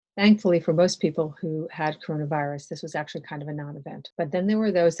Thankfully, for most people who had coronavirus, this was actually kind of a non-event. But then there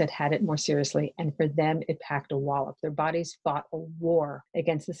were those that had it more seriously, and for them, it packed a wallop. Their bodies fought a war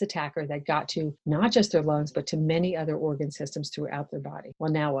against this attacker that got to not just their lungs, but to many other organ systems throughout their body. Well,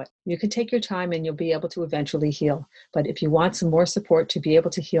 now what? You can take your time and you'll be able to eventually heal. But if you want some more support to be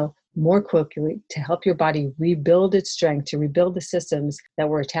able to heal more quickly, to help your body rebuild its strength, to rebuild the systems that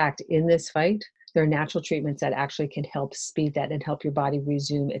were attacked in this fight, there are natural treatments that actually can help speed that and help your body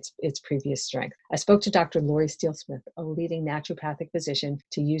resume its previous strength. I spoke to Dr. Lori Steele-Smith, a leading naturopathic physician,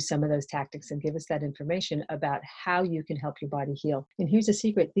 to use some of those tactics and give us that information about how you can help your body heal. And here's a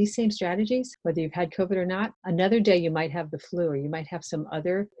secret. These same strategies, whether you've had COVID or not, another day you might have the flu or you might have some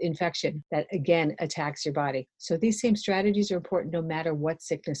other infection that again attacks your body. So these same strategies are important no matter what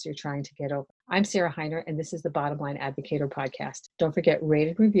sickness you're trying to get over. I'm Sarah Heiner, and this is the Bottom Line Advocator podcast. Don't forget, rate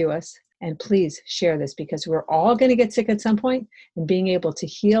and review us. And please share this because we're all going to get sick at some point, and being able to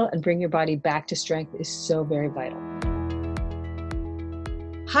heal and bring your body back to strength is so very vital.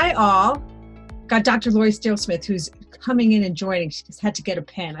 Hi, all. Got Dr. Lori Steele-Smith, who's coming in and joining. She just had to get a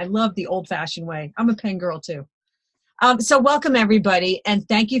pen. I love the old-fashioned way. I'm a pen girl, too. So welcome, everybody, and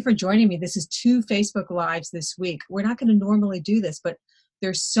thank you for joining me. This is 2 Facebook Lives this week. We're not going to normally do this, but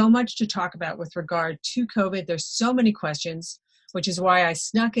there's so much to talk about with regard to COVID. There's so many questions, which is why I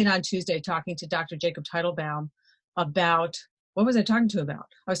snuck in on Tuesday talking to Dr. Jacob Teitelbaum about, what was I talking to about?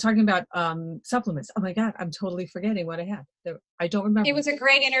 I was talking about supplements. Oh my God, I'm totally forgetting what I had. I don't remember. It was a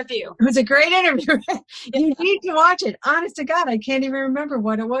great interview. It was a great interview. You need to watch it. Honest to God, I can't even remember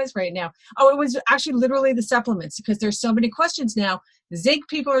what it was right now. Oh, it was actually literally the supplements because there's so many questions now. Zinc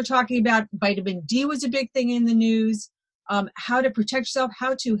people are talking about. Vitamin D was a big thing in the news. How to protect yourself,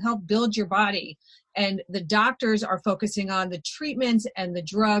 how to help build your body. And the doctors are focusing on the treatments and the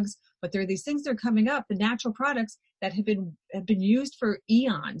drugs, but there are these things that are coming up, the natural products that have been used for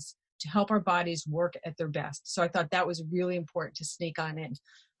eons to help our bodies work at their best. So I thought that was really important to sneak on in.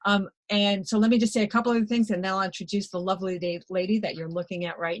 And so let me just say a couple of things, and then I'll introduce the lovely lady that you're looking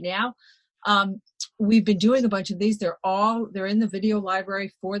at right now. We've been doing a bunch of these. They're in the video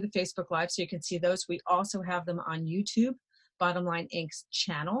library for the Facebook Live, so you can see those. We also have them on YouTube, Bottom Line Inc.'s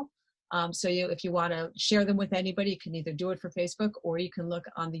channel. If you want to share them with anybody, you can either do it for Facebook or you can look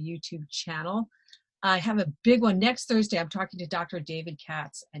on the YouTube channel. I have a big one next Thursday. I'm talking to Dr. David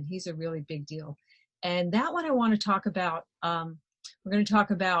Katz, and he's a really big deal. And that one I want to talk about, we're going to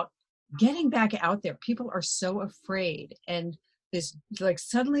talk about getting back out there. People are so afraid, and this, like,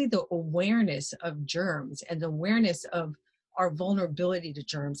 suddenly the awareness of germs and the awareness of our vulnerability to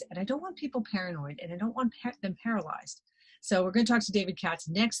germs. And I don't want people paranoid, and I don't want them paralyzed. So we're going to talk to David Katz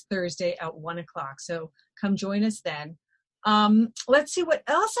next Thursday at 1:00. So come join us then. Let's see what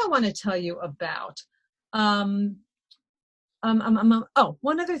else I want to tell you about. One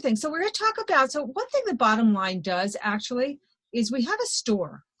other thing. So we're going to talk about, so one thing the Bottom Line does actually is we have a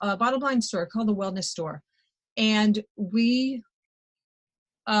store, a Bottom Line store called the Wellness Store. And we,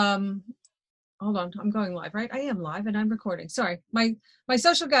 hold on, I'm going live, right? I am live and I'm recording. Sorry, my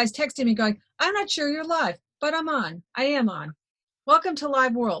social guy's texting me going, I'm not sure you're live, but I'm on. I am on. Welcome to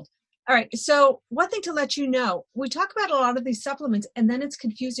Live World. All right, so one thing to let you know, we talk about a lot of these supplements and then it's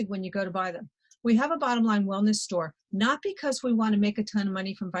confusing when you go to buy them. We have a Bottom Line Wellness Store, not because we want to make a ton of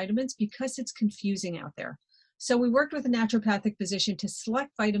money from vitamins, because it's confusing out there. So we worked with a naturopathic physician to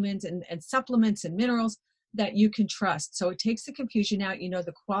select vitamins and supplements and minerals that you can trust. So it takes the confusion out. You know,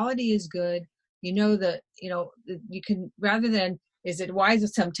 the quality is good. You know, you can, rather than, why is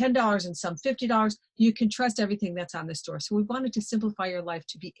it some $10 and some $50? You can trust everything that's on the store. So we wanted to simplify your life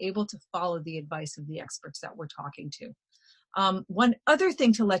to be able to follow the advice of the experts that we're talking to. One other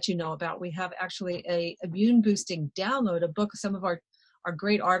thing to let you know about, we have actually a immune boosting download, a book, some of our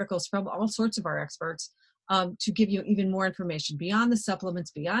great articles from all sorts of our experts, to give you even more information beyond the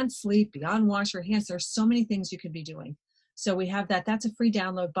supplements, beyond sleep, beyond wash your hands. There's so many things you could be doing. So we have that. That's a free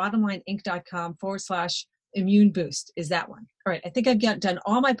download. bottomlineinc.com/immune boost is that one. All right. I think I've done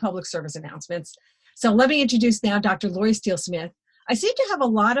all my public service announcements. So let me introduce now Dr. Lori Steele-Smith. I seem to have a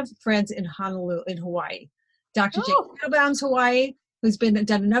lot of friends in Honolulu, in Hawaii. Dr. Jacob Teitelbaum's Hawaii, who's done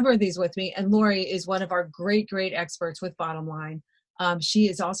a number of these with me, and Lori is one of our great, great experts with Bottom Line. She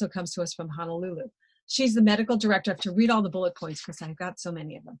also comes to us from Honolulu. She's the medical director. I have to read all the bullet points because I've got so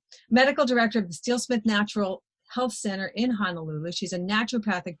many of them. Medical director of the Steele-Smith Natural Health Center in Honolulu. She's a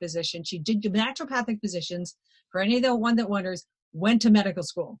naturopathic physician. She did naturopathic physicians, for any of the one that wonders, went to medical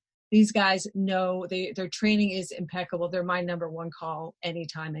school. These guys know their training is impeccable. They're my number one call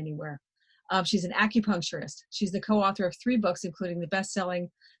anytime, anywhere. She's an acupuncturist. She's the co-author of 3 books, including the best-selling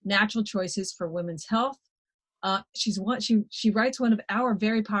Natural Choices for Women's Health, She writes one of our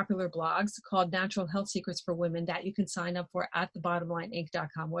very popular blogs called Natural Health Secrets for Women that you can sign up for at the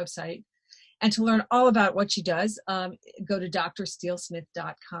bottomlineinc.com website. And to learn all about what she does, go to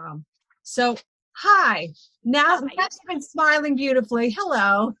drsteelsmith.com. So, hi. Now you've been smiling beautifully.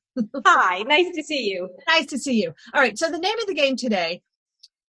 Hello. Hi, nice to see you. Nice to see you. All right. So the name of the game today,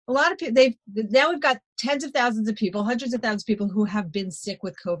 a lot of people, now we've got tens of thousands of people, hundreds of thousands of people who have been sick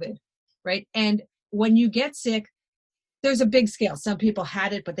with COVID, right? And when you get sick, there's a big scale. Some people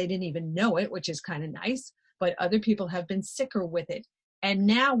had it, but they didn't even know it, which is kind of nice. But other people have been sicker with it. And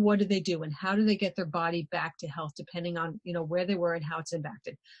now what do they do? And how do they get their body back to health, depending on, where they were and how it's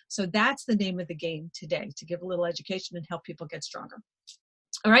impacted? So that's the name of the game today, to give a little education and help people get stronger.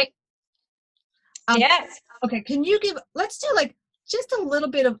 All right. Yes. Okay. Can you let's do just a little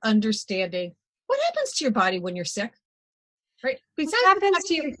bit of understanding. What happens to your body when you're sick? Right. Besides what happens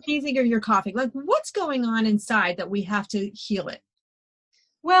to you sneezing or you're coughing, what's going on inside that we have to heal it?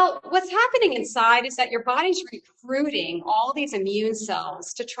 Well, what's happening inside is that your body's recruiting all these immune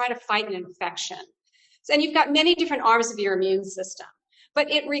cells to try to fight an infection. And you've got many different arms of your immune system, but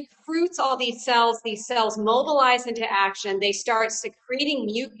it recruits all these cells mobilize into action. They start secreting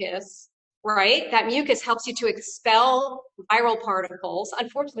mucus, right? That mucus helps you to expel viral particles.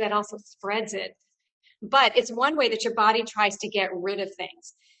 Unfortunately, that also spreads it. But it's one way that your body tries to get rid of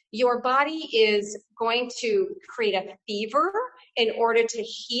things. Your body is going to create a fever in order to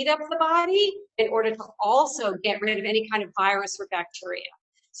heat up the body, in order to also get rid of any kind of virus or bacteria.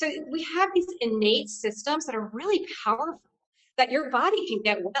 So we have these innate systems that are really powerful that your body can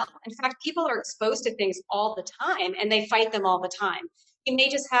get well. In fact, people are exposed to things all the time and they fight them all the time. You may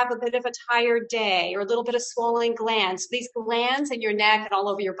just have a bit of a tired day or a little bit of swollen glands. These glands in your neck and all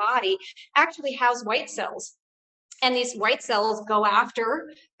over your body actually house white cells. And these white cells go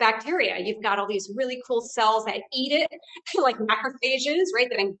after bacteria. You've got all these really cool cells that eat it, like macrophages, right,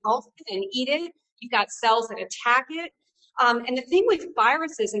 that engulf it and eat it. You've got cells that attack it. And the thing with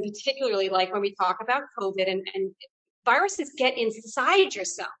viruses, and particularly like when we talk about COVID, and viruses get inside your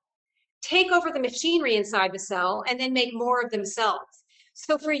cell, take over the machinery inside the cell, and then make more of themselves.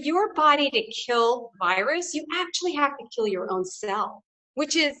 So for your body to kill virus, you actually have to kill your own cell,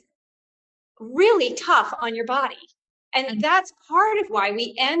 which is really tough on your body. And that's part of why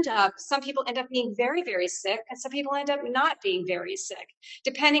some people end up being very, very sick, and some people end up not being very sick,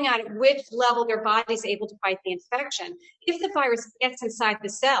 depending on which level their body is able to fight the infection. If the virus gets inside the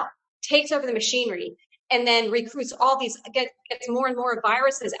cell, takes over the machinery, and then recruits gets more and more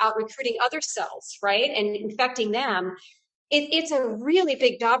viruses out recruiting other cells, right, and infecting them, it's a really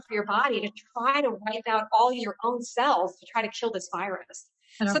big job for your body to try to wipe out all your own cells to try to kill this virus.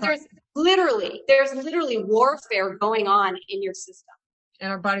 So there's literally warfare going on in your system. And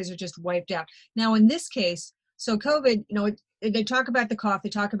our bodies are just wiped out. Now, in this case, so COVID, they talk about the cough, they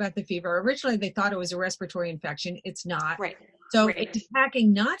talk about the fever. Originally, they thought it was a respiratory infection. It's not. Right. So right. It's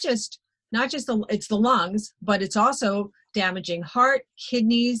attacking not just it's the lungs, but it's also damaging heart,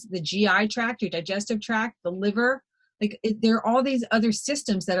 kidneys, the GI tract, your digestive tract, the liver. There are all these other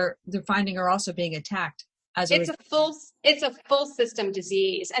systems that they're finding are also being attacked. It's a full system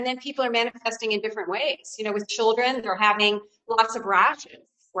disease. And then people are manifesting in different ways. With children, they're having lots of rashes,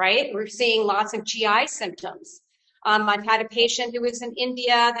 right? We're seeing lots of GI symptoms. I've had a patient who was in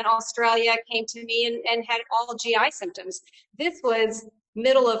India, then Australia, came to me and had all GI symptoms. This was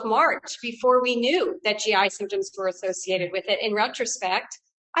middle of March, before we knew that GI symptoms were associated with it. In retrospect,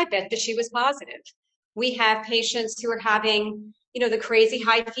 I bet that she was positive. We have patients who are having, the crazy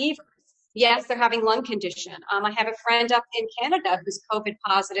high fever. Yes, they're having lung condition. I have a friend up in Canada who's COVID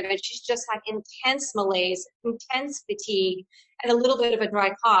positive, and she's just had intense malaise, intense fatigue, and a little bit of a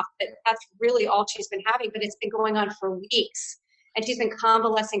dry cough. But that's really all she's been having, but it's been going on for weeks, and she's been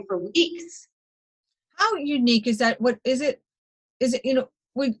convalescing for weeks. How unique is that? What is it? Is it,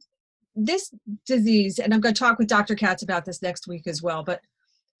 with this disease, and I'm going to talk with Dr. Katz about this next week as well, but,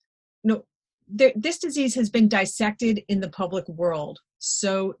 this disease has been dissected in the public world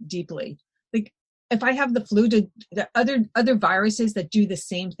so deeply. Like, if I have the flu, the other viruses that do the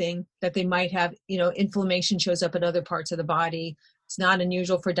same thing, that they might have, inflammation shows up in other parts of the body. It's not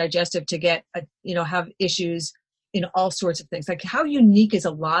unusual for digestive to get, have issues in all sorts of things. Like, how unique is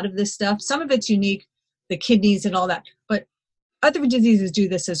a lot of this stuff? Some of it's unique, the kidneys and all that, but other diseases do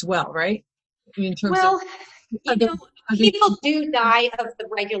this as well, right? In terms of people do die of the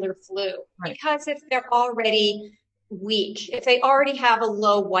regular flu, right, because if they're already weak, if they already have a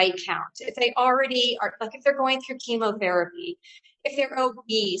low white count, if they already are, like if they're going through chemotherapy, if they're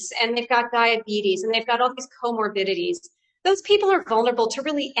obese and they've got diabetes and they've got all these comorbidities, those people are vulnerable to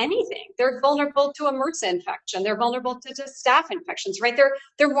really anything. They're vulnerable to a MRSA infection. They're vulnerable to staph infections, right?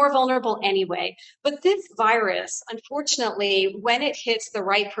 They're more vulnerable anyway. But this virus, unfortunately, when it hits the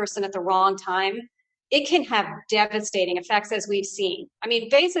right person at the wrong time, it can have devastating effects, as we've seen. I mean,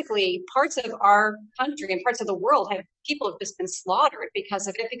 basically, parts of our country and parts of the world people have just been slaughtered because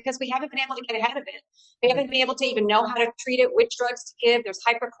of it, because we haven't been able to get ahead of it. We haven't been able to even know how to treat it, which drugs to give. There's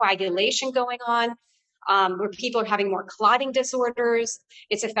hypercoagulation going on, where people are having more clotting disorders.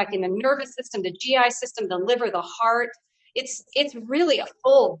 It's affecting the nervous system, the GI system, the liver, the heart. It's really a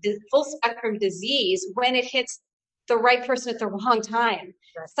full spectrum disease when it hits the right person at the wrong time.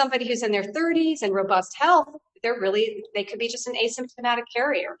 Right. Somebody who's in their 30s and robust health, they could be just an asymptomatic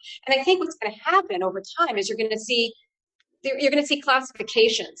carrier. And I think what's going to happen over time is you're going to see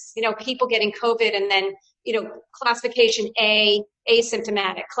classifications, people getting COVID, and then, classification A,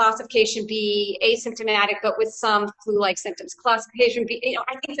 asymptomatic, classification B, asymptomatic, but with some flu-like symptoms, classification B,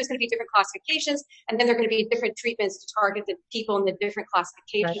 I think there's going to be different classifications, and then there are going to be different treatments to target the people in the different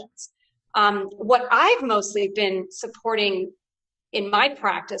classifications. Right. What I've mostly been supporting in my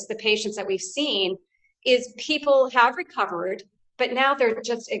practice, the patients that we've seen, is people have recovered, but now they're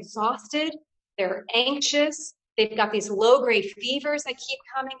just exhausted, they're anxious, they've got these low-grade fevers that keep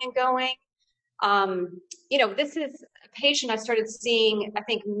coming and going. This is a patient I started seeing, I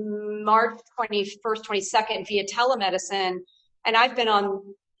think, March 21st, 22nd via telemedicine, and I've been on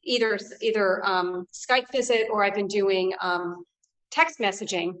either Skype visit, or I've been doing text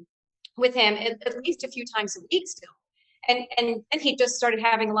messaging with him at least a few times a week still. And he just started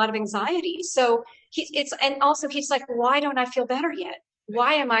having a lot of anxiety. So he's like, why don't I feel better yet?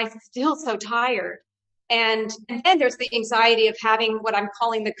 Why am I still so tired? And then there's the anxiety of having what I'm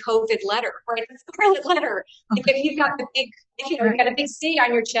calling the COVID letter, right? The scarlet letter. Like if you've got you've got a big C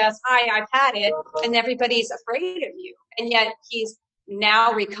on your chest, hi, I've had it, and everybody's afraid of you. And yet he's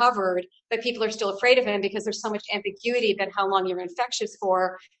now recovered, but people are still afraid of him because there's so much ambiguity about how long you're infectious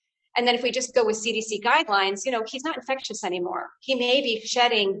for. And then if we just go with CDC guidelines, he's not infectious anymore. He may be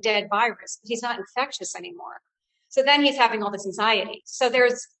shedding dead virus, but he's not infectious anymore. So then he's having all this anxiety. So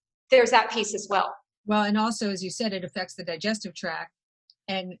there's that piece as well. Well, and also, as you said, it affects the digestive tract,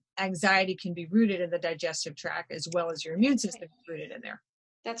 and anxiety can be rooted in the digestive tract as well as your immune system is rooted in there.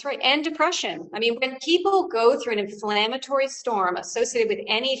 That's right. And depression. I mean, when people go through an inflammatory storm associated with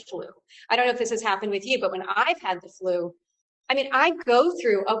any flu, I don't know if this has happened with you, but when I've had the flu, I mean, I go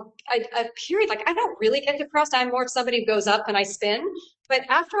through a period, like I don't really get depressed. I'm more of somebody who goes up and I spin. But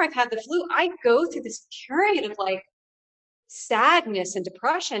after I've had the flu, I go through this period of like sadness and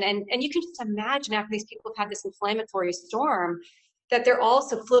depression. And you can just imagine after these people have had this inflammatory storm, that they're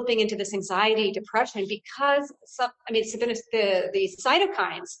also flipping into this anxiety, depression, because the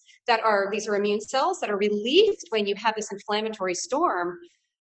cytokines these are immune cells that are released when you have this inflammatory storm.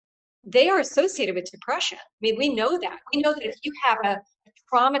 They are associated with depression. I mean, we know that. We know that if you have a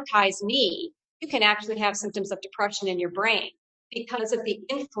traumatized knee, you can actually have symptoms of depression in your brain because of the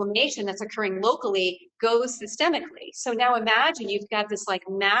inflammation that's occurring locally goes systemically. So now imagine you've got this like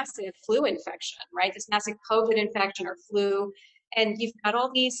massive flu infection, right? This massive COVID infection or flu, and you've got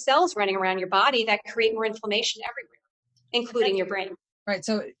all these cells running around your body that create more inflammation everywhere, including your brain. Right.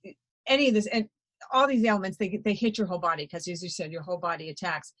 So any of this, and all these elements, they hit your whole body because, as you said, your whole body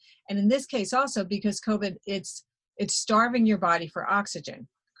attacks. And in this case also, because COVID, it's starving your body for oxygen,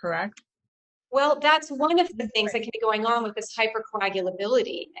 correct? Well, that's one of the things that can be going on with this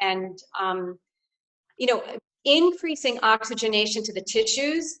hypercoagulability. And, increasing oxygenation to the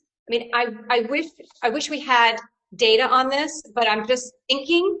tissues. I mean, I wish we had data on this, but I'm just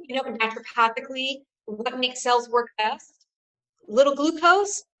thinking, naturopathically, what makes cells work best? Little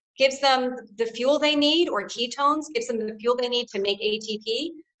glucose gives them the fuel they need, or ketones gives them the fuel they need to make ATP.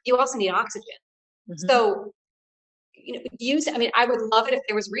 You also need oxygen. Mm-hmm. So, I would love it if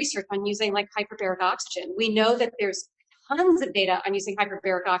there was research on using like hyperbaric oxygen. We know that there's tons of data on using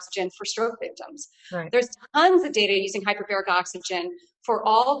hyperbaric oxygen for stroke victims. Right. There's tons of data using hyperbaric oxygen for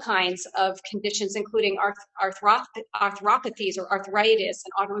all kinds of conditions, including arthropathies or arthritis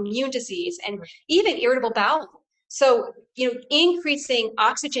and autoimmune disease, and even irritable bowel. So, increasing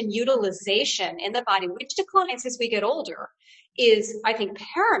oxygen utilization in the body, which declines as we get older, is, I think,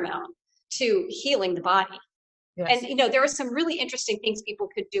 paramount to healing the body. Yes. And, there are some really interesting things people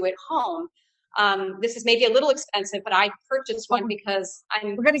could do at home. This is maybe a little expensive, but I purchased one because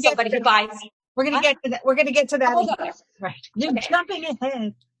I'm somebody who buys. We're going to get to that. We're going to get to that. Hold on. Right. You're jumping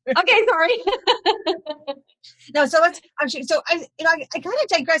ahead. Okay, sorry. No, so I kind of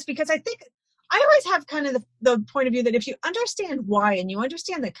digress, because I think I always have kind of the point of view that if you understand why and you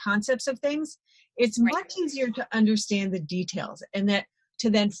understand the concepts of things, it's much easier to understand the details and that to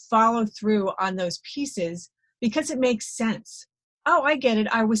then follow through on those pieces because it makes sense. Oh, I get it.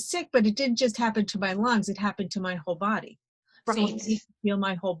 I was sick, but it didn't just happen to my lungs. It happened to my whole body. Right. So I need to heal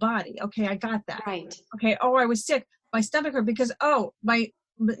my whole body. Okay, I got that. Right. Okay, oh, I was sick. My stomach hurt because,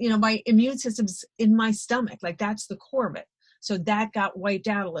 my immune system's in my stomach. Like that's the core of it. So that got wiped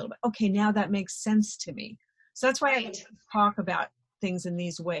out a little bit. Okay, now that makes sense to me. So that's why I talk about things in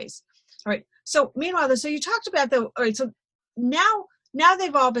these ways. All right. So meanwhile, so you talked about all right, so now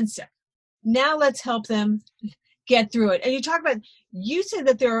they've all been sick. Now let's help them get through it. And you said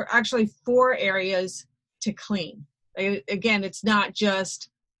that there are actually 4 areas to clean. Again, it's not just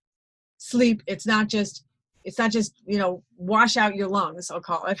sleep. It's not just, wash out your lungs, I'll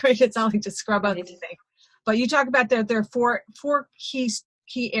call it, right? It's not like to scrub out anything. But you talk about there are four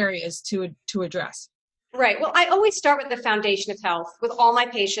key areas to address. Right. Well, I always start with the foundation of health with all my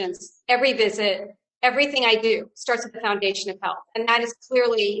patients. Every visit, everything I do starts with the foundation of health. And that is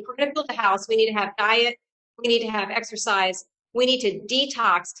clearly, if we're going to build a house, we need to have diet, we need to have exercise, we need to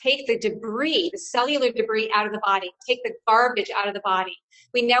detox, take the debris, the cellular debris out of the body, take the garbage out of the body.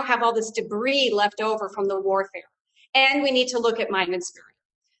 We now have all this debris left over from the warfare. And we need to look at mind and spirit.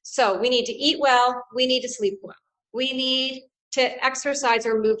 So we need to eat well, we need to sleep well, we need to exercise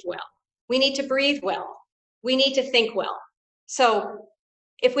or move well, we need to breathe well, we need to think well. So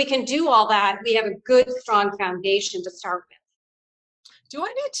if we can do all that, we have a good, strong foundation to start with. Do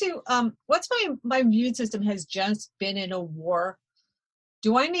I need to, what's my immune system has just been in a war?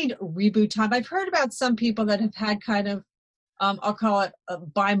 Do I need reboot time? I've heard about some people that have had kind of, I'll call it a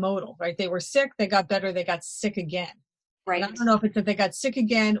bimodal, right? They were sick, they got better, they got sick again. Right. And I don't know if it's that they got sick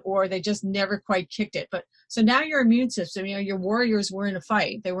again or they just never quite kicked it. But so now your immune system, your warriors were in a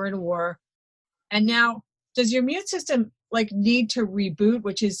fight, they were in a war. And now does your immune system need to reboot,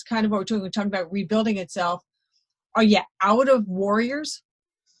 which is kind of what we're talking about rebuilding itself? Are you out of warriors?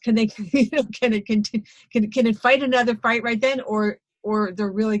 Can they, can it fight another fight right then? Or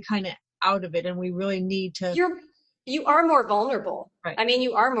they're really kind of out of it and we really need to. You are more vulnerable. Right. I mean,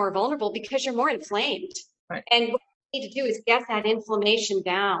 you are more vulnerable because you're more inflamed. Right. And what you need to do is get that inflammation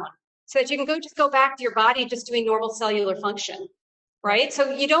down so that you can go back to your body just doing normal cellular function. Right.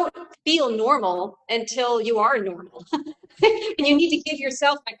 So you don't feel normal until you are normal. And you need to give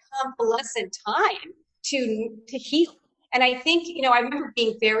yourself a convalescent time to heal. And I think, I remember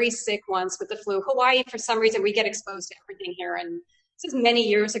being very sick once with the flu. Hawaii, for some reason, we get exposed to everything here. And this is many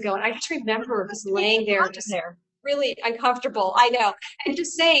years ago. And I just remember just laying there, just really uncomfortable. I know. And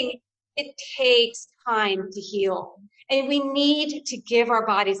just saying, it takes time to heal. And we need to give our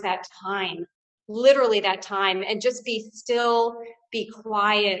bodies that time, literally that time, and just be still, be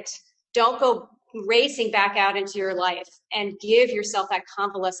quiet. Don't go racing back out into your life and give yourself that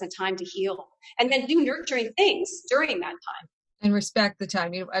convalescent time to heal. And then do nurturing things during that time. And respect the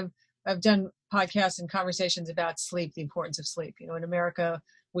time. I've done podcasts and conversations about sleep, the importance of sleep. In America,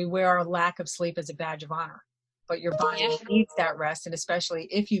 we wear our lack of sleep as a badge of honor. But your body needs that rest, and especially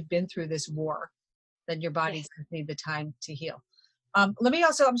if you've been through this war, then your body need the time to heal. I'm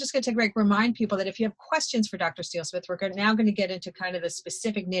just going to take a break, remind people that if you have questions for Dr. Steele-Smith, we're now going to get into kind of the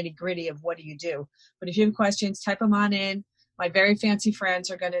specific nitty gritty of what do you do. But if you have questions, type them on in. My very fancy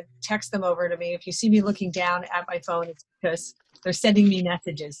friends are going to text them over to me. If you see me looking down at my phone, it's because they're sending me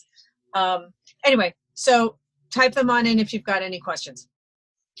messages. Anyway, so type them on in if you've got any questions.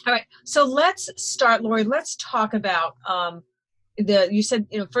 All right, so let's start, Lori. Let's talk about you said,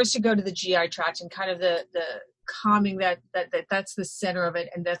 first you go to the GI tract and kind of the calming that's the center of it,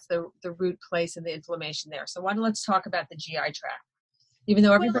 and that's the root place of the inflammation there. So let's talk about the GI tract. Even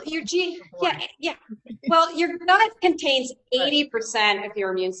though everybody Well, your gut contains 80% of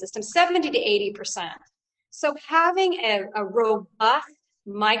your immune system, 70 to 80%. So having a robust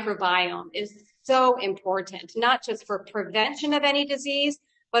microbiome is so important, not just for prevention of any disease,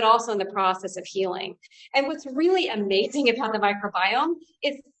 but also in the process of healing. And what's really amazing about the microbiome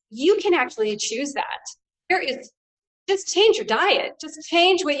is you can actually choose that. Just change your diet, just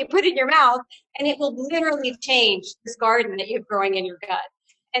change what you put in your mouth, and it will literally change this garden that you have growing in your gut.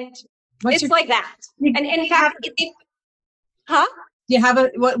 And like that. And in fact, you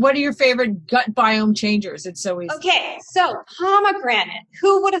have what are your favorite gut biome changers? It's so easy. Okay, so pomegranate.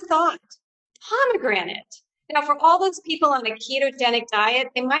 Who would have thought? Pomegranate. Now, for all those people on a ketogenic diet,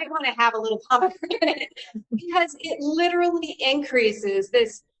 they might want to have a little pomegranate because it literally increases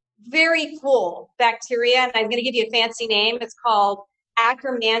this very cool bacteria. And I'm going to give you a fancy name. It's called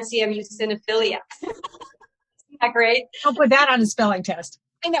Akkermansia muciniphila. Isn't that great? I'll put that on a spelling test.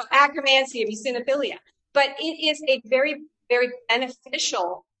 I know, Akkermansia muciniphila. But it is a very, very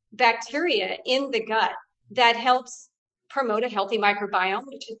beneficial bacteria in the gut that helps promote a healthy microbiome,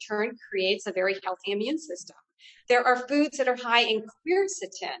 which in turn creates a very healthy immune system. There are foods that are high in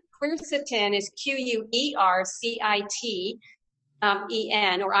quercetin. Quercetin is Quercitin,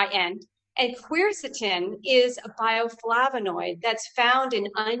 or IN. And quercetin is a bioflavonoid that's found in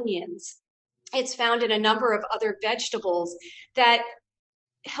onions. It's found in a number of other vegetables that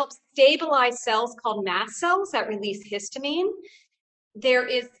help stabilize cells called mast cells that release histamine. There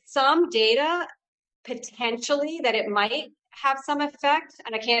is some data potentially that it might have some effect,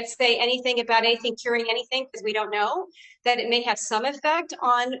 and I can't say anything about anything curing anything because we don't know, that it may have some effect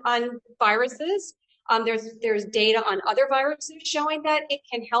on viruses. There's data on other viruses showing that it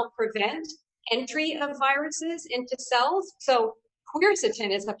can help prevent entry of viruses into cells. So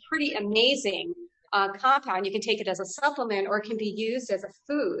quercetin is a pretty amazing compound. You can take it as a supplement or it can be used as a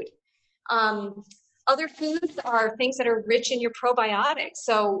food. Other foods are things that are rich in your probiotics.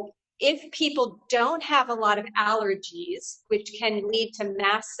 So if people don't have a lot of allergies, which can lead to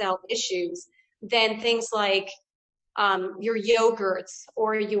mast cell issues, then things like your yogurts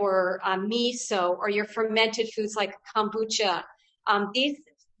or your miso or your fermented foods like kombucha,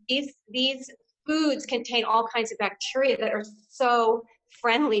 these foods contain all kinds of bacteria that are so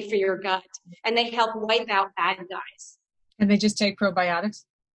friendly for your gut, and they help wipe out bad guys. And they just take probiotics?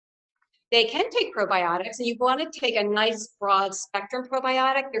 They can take probiotics, and you want to take a nice broad spectrum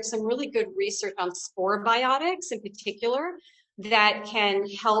probiotic. There's some really good research on spore biotics in particular that can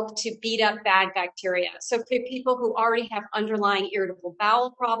help to beat up bad bacteria. So for people who already have underlying irritable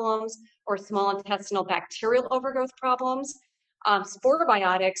bowel problems or small intestinal bacterial overgrowth problems, spore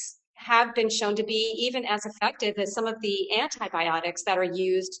biotics have been shown to be even as effective as some of the antibiotics that are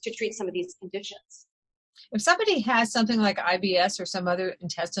used to treat some of these conditions. If somebody has something like IBS or some other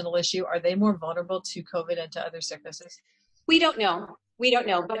intestinal issue, are they more vulnerable to COVID and to other sicknesses? We don't know. We don't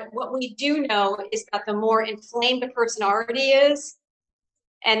know. But what we do know is that the more inflamed a person already is,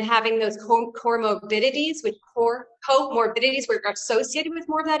 and having those comorbidities, which comorbidities were associated with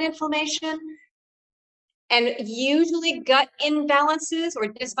more of that inflammation, and usually gut imbalances or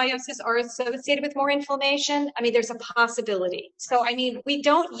dysbiosis are associated with more inflammation. I mean, there's a possibility. So, I mean, we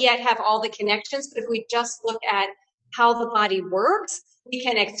don't yet have all the connections, but if we just look at how the body works, we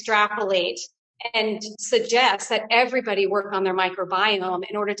can extrapolate and suggest that everybody work on their microbiome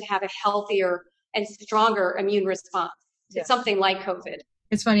in order to have a healthier and stronger immune response to something like COVID.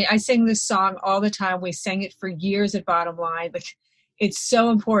 It's funny. I sing this song all the time. We sang it for years at Bottom Line. Like, it's so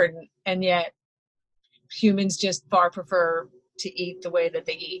important, and yet humans just far prefer to eat the way that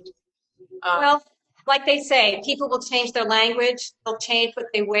they eat. Well, like they say, people will change their language, they'll change what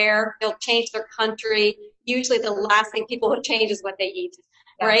they wear, they'll change their country. Usually the last thing people will change is what they eat,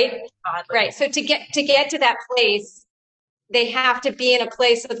 right? Right. So to get to that place, they have to be in a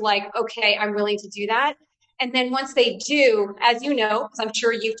place of like, okay, I'm willing to do that. And then once they do, as you know, because I'm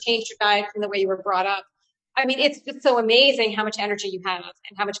sure you've changed your diet from the way you were brought up. I mean, it's just so amazing how much energy you have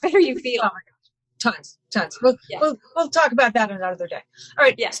and how much better you feel. Oh my gosh. Tons. We'll talk about that another day. All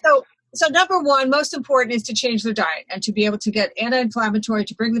right. Yeah. So number one, most important is to change their diet and to be able to get anti-inflammatory,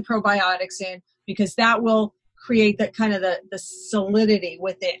 to bring the probiotics in, because that will create that kind of the solidity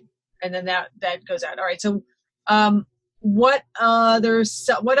within, and then that goes out. All right. So what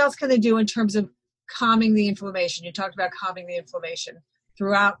else can they do in terms of calming the inflammation? You talked about calming the inflammation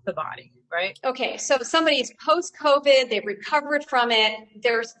throughout the body, right? Okay, so somebody's post-COVID, they've recovered from it,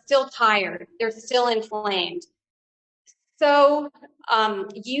 they're still tired, they're still inflamed. So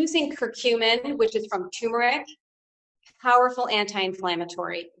using curcumin, which is from turmeric, powerful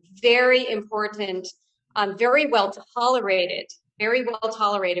anti-inflammatory, very important, very well tolerated,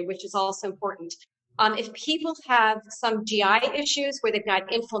 which is also important. If people have some GI issues where they've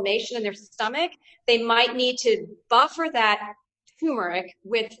got inflammation in their stomach, they might need to buffer that turmeric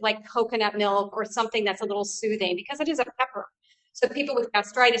with like coconut milk or something that's a little soothing, because it is a pepper. So people with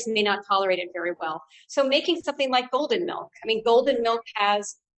gastritis may not tolerate it very well. So making something like golden milk. I mean, golden milk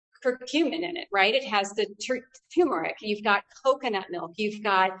has curcumin in it, right? It has the turmeric. You've got coconut milk. You've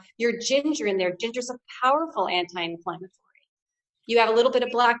got your ginger in there. Ginger's a powerful anti-inflammatory. You have a little bit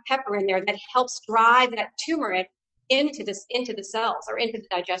of black pepper in there that helps drive that turmeric into the cells or into the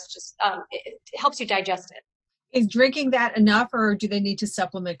digestion. It helps you digest it. Is drinking that enough, or do they need to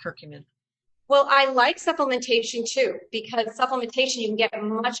supplement curcumin? Well, I like supplementation too, because supplementation, you can get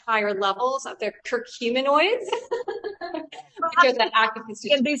much higher levels of their curcuminoids.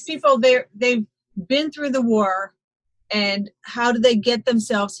 And these people, they've been through the war, and how do they get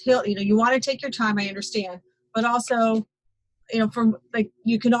themselves healed? You know, you want to take your time, I understand, but also, you know, from like,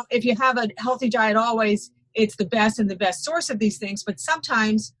 you can, if you have a healthy diet always, it's the best and the best source of these things, but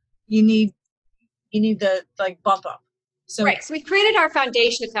sometimes you need the like bump up. So right. So we've created our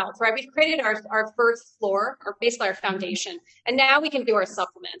foundation of health, right? We've created our first floor, or basically our foundation. And now we can do our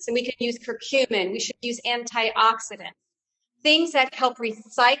supplements, and we can use curcumin. We should use antioxidants. Things that help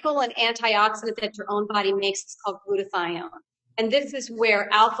recycle an antioxidant that your own body makes is called glutathione. And this is where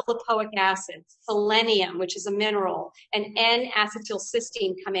alpha lipoic acid, selenium, which is a mineral, and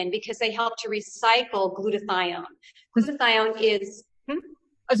N-acetylcysteine come in because they help to recycle glutathione. Glutathione is... I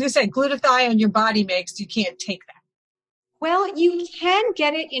was going to say, glutathione your body makes, you can't take that. Well, you can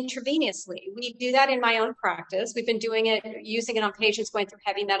get it intravenously. We do that in my own practice. We've been doing it, using it on patients going through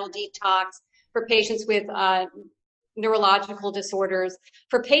heavy metal detox, for patients with neurological disorders.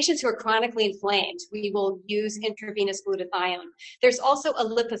 For patients who are chronically inflamed, we will use intravenous glutathione. There's also a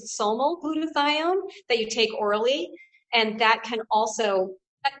liposomal glutathione that you take orally, and that can also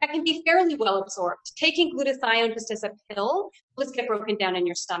that can be fairly well absorbed. Taking glutathione just as a pill will just get broken down in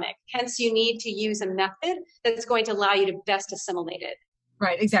your stomach. Hence, you need to use a method that's going to allow you to best assimilate it.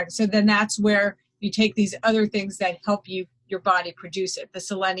 Right, exactly. So then that's where you take these other things that help your body produce it. The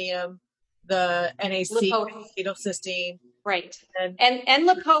selenium, the N-acetylcysteine. Right. And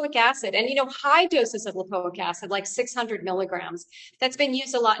lipoic acid. And, high doses of lipoic acid, like 600 milligrams, that's been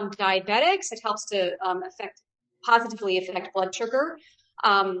used a lot in diabetics. It helps to positively affect blood sugar.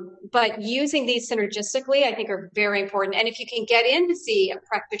 But using these synergistically, I think, are very important. And if you can get in to see a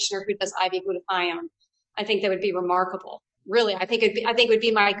practitioner who does IV glutathione, I think that would be remarkable. Really, I think it would be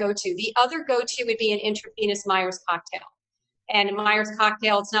my go-to. The other go-to would be an intravenous Myers cocktail. And Myers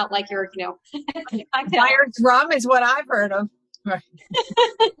cocktail, it's not like your, Myers rum is what I've heard of. Right.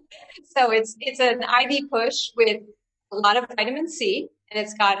 So it's an IV push with a lot of vitamin C, and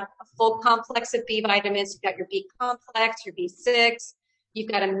it's got a full complex of B vitamins. You've got your B complex, your B6.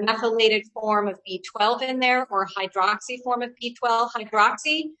 You've got a methylated form of B12 in there, or a hydroxy form of B12.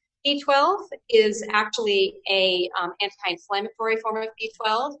 Hydroxy B12 is actually a anti-inflammatory form of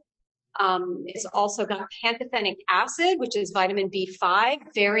B12. It's also got pantothenic acid, which is vitamin B5,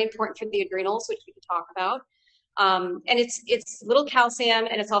 very important for the adrenals, which we can talk about. And it's little calcium,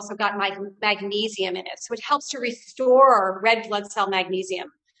 and it's also got magnesium in it. So it helps to restore our red blood cell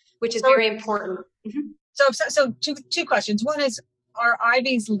magnesium, which is very important. Mm-hmm. So two questions. One is, are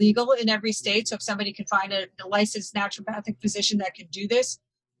IVs legal in every state? So if somebody can find a licensed naturopathic physician that can do this,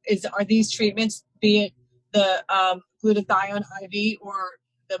 are these treatments, be it the glutathione IV or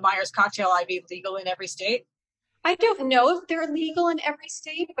the Myers cocktail IV, legal in every state? I don't know if they're legal in every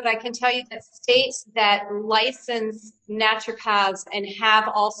state, but I can tell you that states that license naturopaths and have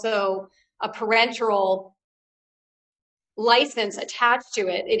also a parenteral license attached to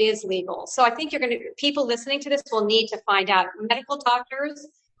it, it is legal. So I think people listening to this will need to find out. Medical doctors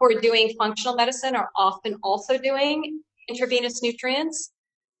who are doing functional medicine are often also doing intravenous nutrients.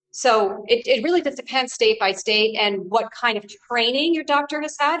 So it really just depends state by state and what kind of training your doctor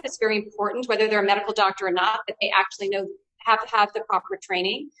has had. It's very important, whether they're a medical doctor or not, that they actually have to have the proper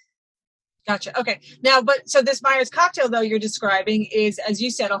training. Gotcha. Okay. Now, so this Myers cocktail, though, you're describing is, as you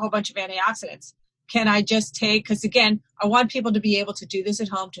said, a whole bunch of antioxidants. Can I just take, because again, I want people to be able to do this at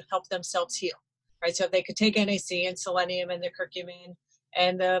home to help themselves heal, right? So if they could take NAC and selenium and the curcumin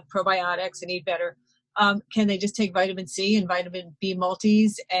and the probiotics and eat better, can they just take vitamin C and vitamin B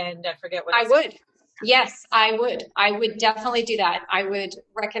multis? And I forget what I would. Yes, I would. I would definitely do that. I would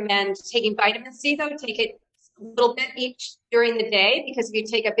recommend taking vitamin C, though. Take it a little bit each during the day, because if you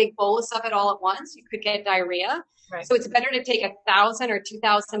take a big bolus of it all at once, you could get diarrhea. Right. So it's better to take 1,000 or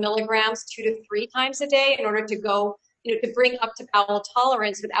 2,000 milligrams 2 to 3 times a day in order to go, to bring up to bowel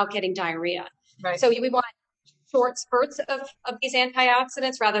tolerance without getting diarrhea. Right. So we want short spurts of these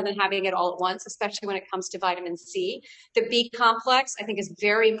antioxidants rather than having it all at once, especially when it comes to vitamin C. The B complex, I think, is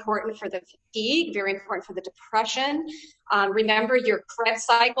very important for the fatigue, very important for the depression. Remember your Krebs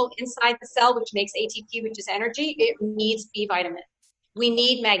cycle inside the cell, which makes ATP, which is energy. It needs B vitamin. We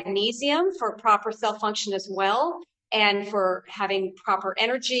need magnesium for proper cell function as well, and for having proper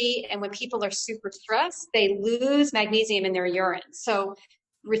energy. And when people are super stressed, they lose magnesium in their urine. So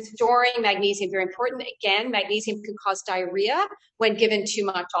restoring magnesium, very important. Again, magnesium can cause diarrhea when given too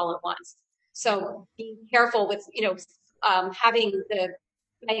much all at once. So be careful with, having the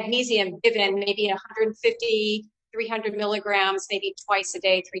magnesium given maybe 150, 300 milligrams, maybe twice a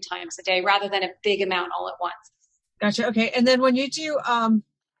day, 3 times a day, rather than a big amount all at once. Gotcha. Okay. And then when you do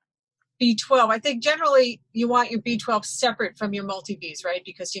B12, I think generally you want your B12 separate from your multi-Bs, right?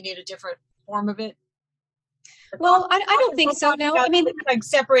 Because you need a different form of it. Well, I don't think so. No, I mean, like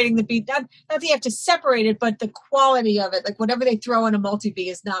separating the B, not that you have to separate it, but the quality of it, like whatever they throw in a multi-B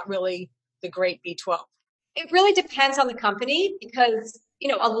is not really the great B12. It really depends on the company, because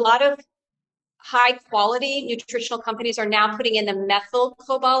a lot of high quality nutritional companies are now putting in the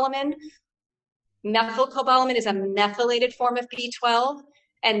methylcobalamin. Methylcobalamin is a methylated form of B12,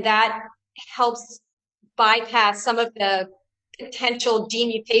 and that helps bypass some of the potential gene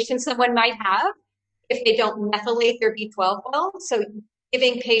mutations someone might have if they don't methylate their B12 well. So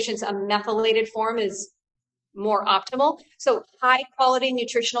giving patients a methylated form is more optimal. So high quality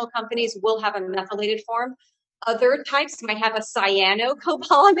nutritional companies will have a methylated form. Other types might have a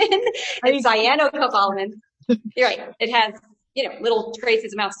cyanocobalamin, and cyanocobalamin, you're right, it has, little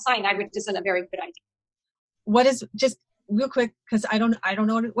traces amounts of cyanide, which isn't a very good idea. What is, just real quick, because I don't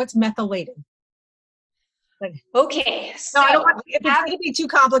know what's methylated. Okay, so no, I don't want, if it's going to be too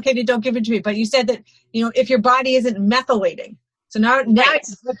complicated, don't give it to me. But you said that, if your body isn't methylating. So now right.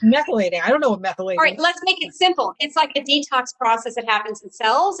 It's methylating. I don't know what methylating is. All right, let's make it simple. It's like a detox process that happens in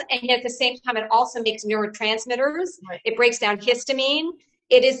cells, and at the same time, it also makes neurotransmitters. Right. It breaks down histamine.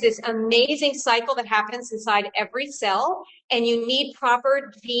 It is this amazing cycle that happens inside every cell, and you need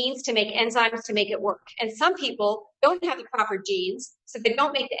proper genes to make enzymes to make it work. And some people don't have the proper genes, so they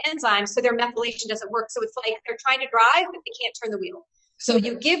don't make the enzymes, so their methylation doesn't work. So it's like they're trying to drive, but they can't turn the wheel. So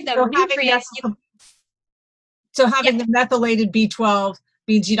you give them nutrients. So having the methylated B12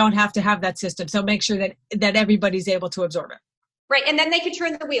 means you don't have to have that system. So make sure that everybody's able to absorb it. Right, and then they can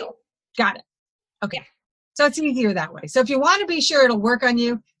turn the wheel. Got it. Okay. Yeah. So it's easier that way. So if you want to be sure it'll work on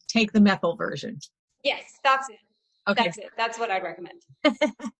you, take the methyl version. Yes, that's it. Okay. That's it. That's what I'd recommend. I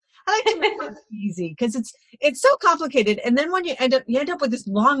like to make it easy because it's so complicated. And then when you end up with this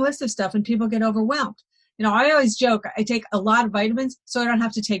long list of stuff and people get overwhelmed. I always joke, I take a lot of vitamins so I don't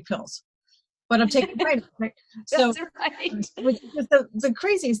have to take pills. But I'm taking vitamins, right? That's right. Which is the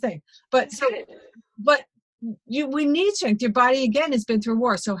craziest thing. But we need strength. Your body again has been through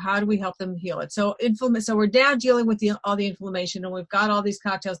war. So how do we help them heal it? So So we're now dealing with all the inflammation, and we've got all these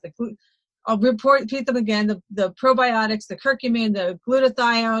cocktails. I'll repeat them again. The probiotics, the curcumin, the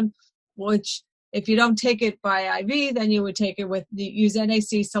glutathione, which if you don't take it by IV, then you would take it use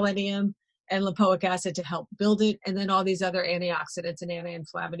NAC, selenium, and lipoic acid to help build it, and then all these other antioxidants and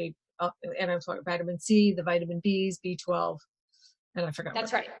anti-inflammatory. Vitamin C, the vitamin Bs, B12, and I forgot.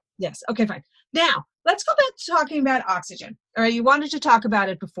 That's right. Yes. Okay, fine. Now, let's go back to talking about oxygen. All right, you wanted to talk about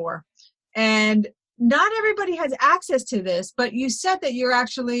it before, and not everybody has access to this, but you said that you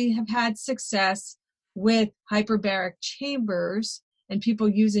actually have had success with hyperbaric chambers and people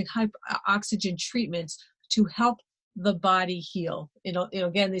using oxygen treatments to help the body heal.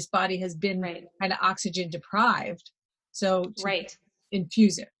 Again, this body has been kind of oxygen deprived, so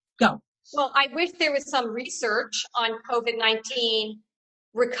infuse it. Go. Well, I wish there was some research on COVID-19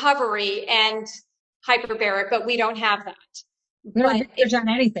 recovery and hyperbaric, but we don't have that. We don't have research on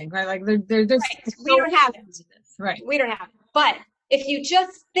anything, right? Like there's we don't have it. Right. We don't have it. But if you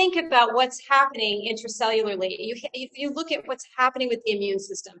just think about what's happening intracellularly, you look at what's happening with the immune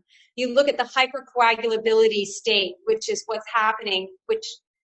system. You look at the hypercoagulability state, which is what's happening, which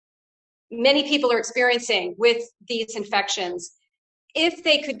many people are experiencing with these infections. If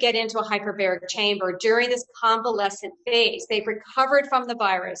they could get into a hyperbaric chamber during this convalescent phase, they've recovered from the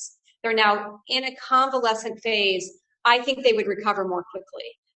virus, they're now in a convalescent phase, I think they would recover more quickly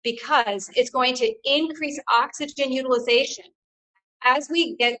because it's going to increase oxygen utilization. As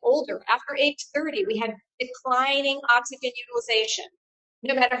we get older, after age 30, we have declining oxygen utilization.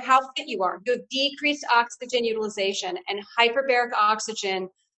 No matter how fit you are, you have decreased oxygen utilization, and hyperbaric oxygen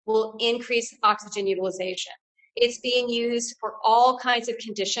will increase oxygen utilization. It's being used for all kinds of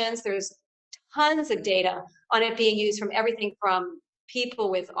conditions. There's tons of data on it being used from everything from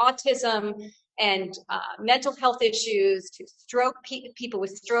people with autism and mental health issues to stroke, people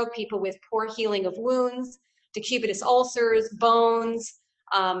with stroke, people with poor healing of wounds, decubitus ulcers, bones.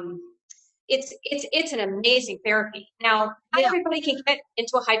 It's an amazing therapy. Now, not everybody can get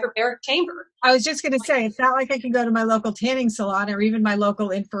into a hyperbaric chamber. I was just going to say, it's not like I can go to my local tanning salon or even my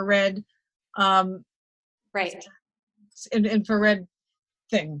local infrared infrared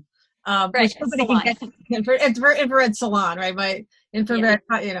thing. Which nobody can get to infrared salon, right? My infrared,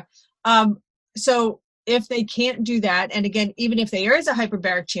 so if they can't do that, and again, even if there is a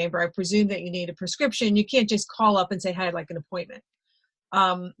hyperbaric chamber, I presume that you need a prescription. You can't just call up and say, "Hi, I'd like an appointment."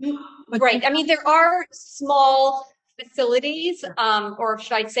 Right. I mean, there are small facilities, or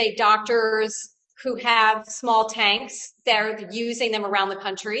should I say doctors who have small tanks. They're using them around the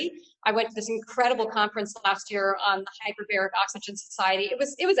country. I went to this incredible conference last year on the Hyperbaric Oxygen Society. It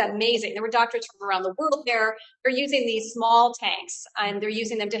was amazing. There were doctors from around the world there. They're using these small tanks, and they're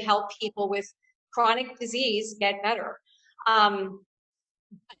using them to help people with chronic disease get better.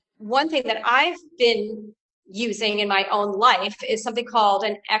 One thing that I've been using in my own life is something called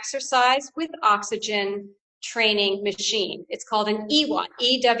an exercise with oxygen training machine. It's called an EWOT,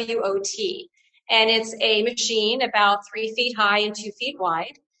 EWOT. And it's a machine about 3 feet high and 2 feet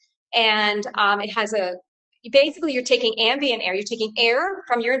wide. And it has basically you're taking ambient air, you're taking air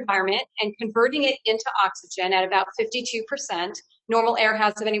from your environment and converting it into oxygen at about 52%. Normal air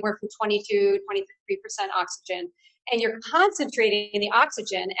has anywhere from 22, 23% oxygen. And you're concentrating the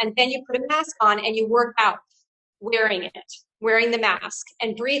oxygen, and then you put a mask on and you work out wearing it, wearing the mask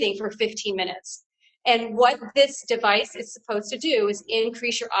and breathing for 15 minutes. And what this device is supposed to do is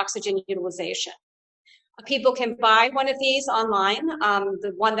increase your oxygen utilization. People can buy one of these online.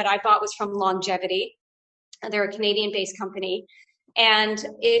 The one that I bought was from Longevity. They're a Canadian-based company, and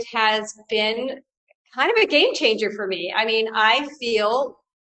it has been kind of a game changer for me. I mean, I feel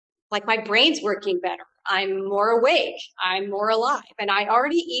like my brain's working better. I'm more awake. I'm more alive. And I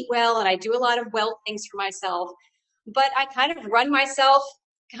already eat well, and I do a lot of well things for myself, but I kind of run myself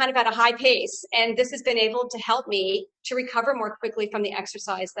kind of at a high pace. And this has been able to help me to recover more quickly from the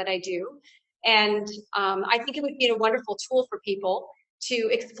exercise that I do. And I think it would be a wonderful tool for people to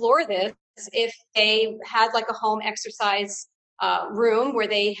explore this if they had like a home exercise room where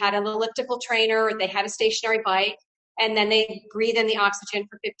they had an elliptical trainer or they had a stationary bike, and then they breathe in the oxygen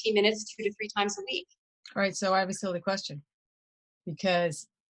for 15 minutes, 2 to 3 times a week. All right. So I have a silly question, because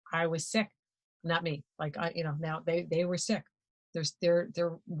I was sick, not me. Like now they were sick. They're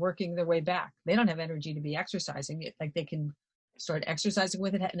working their way back. They don't have energy to be exercising it. Like they can start exercising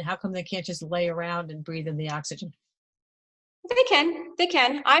with it. And how come they can't just lay around and breathe in the oxygen? They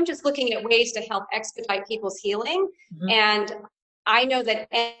can. I'm just looking at ways to help expedite people's healing. Mm-hmm. And I know that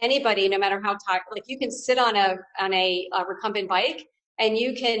anybody, no matter how tired, like you can sit on a recumbent bike and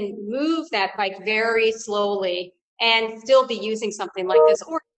you can move that bike very slowly and still be using something like this.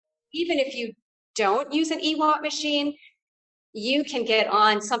 Or even if you don't use an EWOT machine, you can get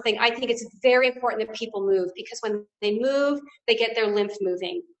on something. I think it's very important that people move, because when they move, they get their lymph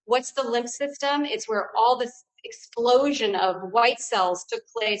moving. What's the lymph system? It's where all this explosion of white cells took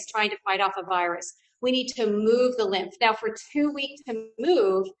place trying to fight off a virus. We need to move the lymph. Now, for 2 weeks to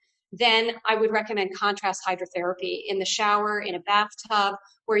move, then I would recommend contrast hydrotherapy in the shower, in a bathtub,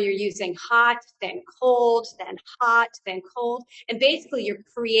 where you're using hot, then cold, then hot, then cold. And basically you're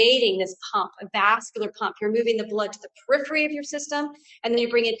creating this pump, a vascular pump. You're moving the blood to the periphery of your system, and then you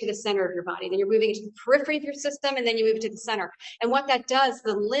bring it to the center of your body. Then you're moving it to the periphery of your system, and then you move it to the center. And what that does,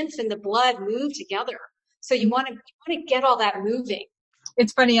 the lymph and the blood move together. So you want to get all that moving.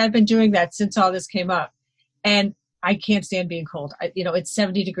 It's funny. I've been doing that since all this came up, and I can't stand being cold. It's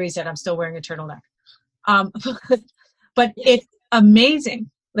 70 degrees and I'm still wearing a turtleneck. But it's amazing.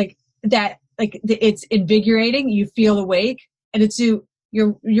 Like that, like it's invigorating. You feel awake, and it's your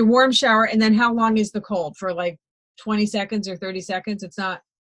warm shower. And then how long is the cold? For like 20 seconds or 30 seconds? It's not.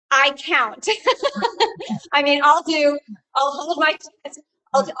 I count. I mean, I'll hold my chest.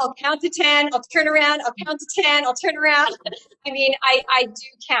 I'll count to 10. I'll turn around. I'll count to 10. I'll turn around. I mean, I do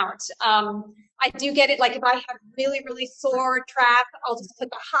count. I do get it. Like if I have really, really sore track, I'll just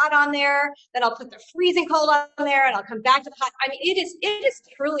put the hot on there. Then I'll put the freezing cold on there, and I'll come back to the hot. I mean, it is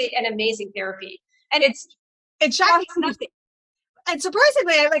truly an amazing therapy, and it's shocking. Nothing. And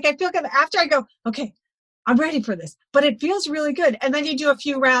surprisingly, I feel good after I go, okay, I'm ready for this. But it feels really good. And then you do a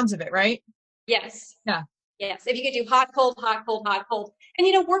few rounds of it, right? Yes. Yeah. Yes. If you could do hot, cold, hot, cold, hot, cold,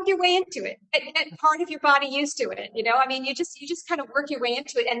 and work your way into it, get part of your body used to it. I mean, you just kind of work your way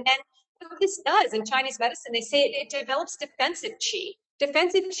into it, and then what this does in Chinese medicine, they say it develops defensive qi.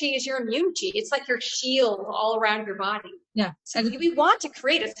 Defensive qi is your immune qi. It's like your shield all around your body. Yeah. So we want to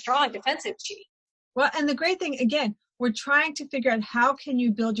create a strong defensive qi. Well, and the great thing, again, we're trying to figure out how can you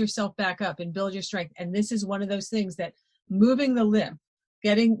build yourself back up and build your strength. And this is one of those things that moving the lymph,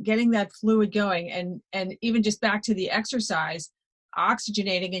 getting that fluid going, and even just back to the exercise,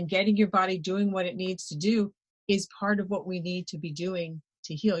 oxygenating and getting your body doing what it needs to do is part of what we need to be doing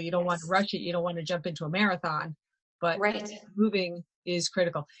to heal. You don't want to rush it. You don't want to jump into a marathon, but moving is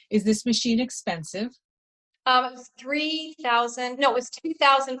critical. Is this machine expensive? It was $3,000. No, it was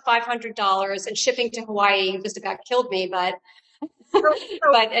 $2,500, and shipping to Hawaii just about killed me. But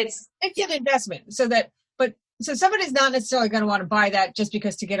but it's an investment. So somebody's not necessarily going to want to buy that just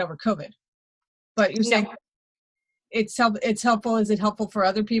because to get over COVID. But you're saying it's helpful. Is it helpful for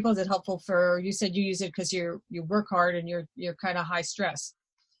other people? Is it helpful for, you said you use it because you work hard and you're kind of high stress.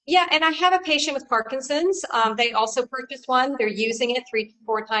 Yeah, and I have a patient with Parkinson's. They also purchased one. They're using it 3 to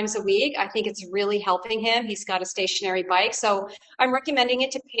 4 times a week. I think it's really helping him. He's got a stationary bike. So I'm recommending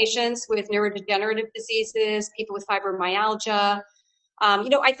it to patients with neurodegenerative diseases, people with fibromyalgia,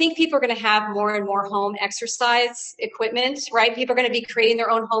 I think people are going to have more and more home exercise equipment, right? People are going to be creating their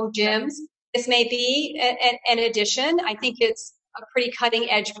own home gyms. This may be an addition. I think it's a pretty cutting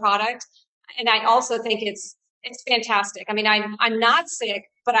edge product. And I also think it's fantastic. I mean, I'm not sick,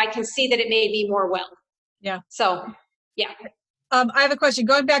 but I can see that it made me more well. Yeah. So, yeah. I have a question.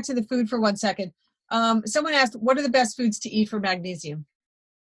 Going back to the food for 1 second. Someone asked, what are the best foods to eat for magnesium?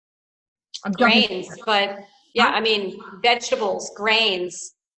 Grains, but yeah, I mean, vegetables,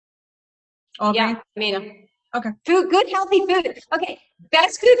 grains. All yeah, grains? I mean, okay. Food, good, healthy food. Okay,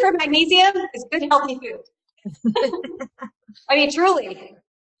 best food for magnesium is good, healthy food. I mean, truly,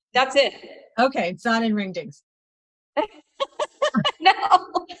 that's it. Okay, it's not in ring dings. No,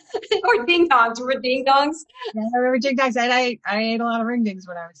 or ding dongs. Remember ding dongs? Yeah, I remember ding dongs. And I ate a lot of ring dings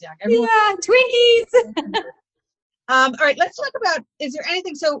when I was young. Yeah, Twinkies. All right, let's talk about, is there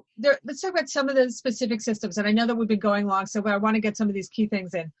anything, let's talk about some of the specific systems. And I know that we've been going long, so I want to get some of these key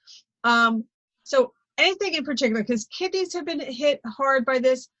things in. So anything in particular, because kidneys have been hit hard by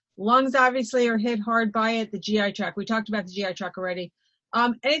this, lungs obviously are hit hard by it, the GI tract. We talked about the GI tract already.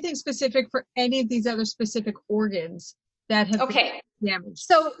 Anything specific for any of these other specific organs that have been damaged?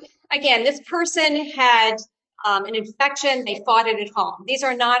 So again, this person had an infection, they fought it at home. These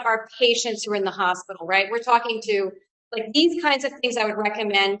are not our patients who are in the hospital, right? We're talking to like these kinds of things I would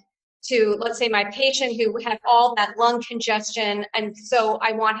recommend to, let's say, my patient who had all that lung congestion, and so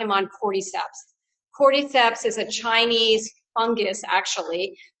I want him on cordyceps. Cordyceps is a Chinese fungus,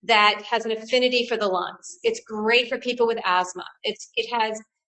 actually, that has an affinity for the lungs. It's great for people with asthma. It has,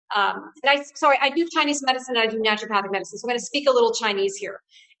 I do Chinese medicine and I do naturopathic medicine, so I'm going to speak a little Chinese here.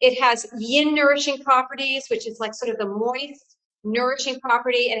 It has yin nourishing properties, which is like sort of the moist, nourishing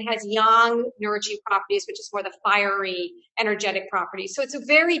property, and it has yang nourishing properties, which is more the fiery, energetic properties. So it's a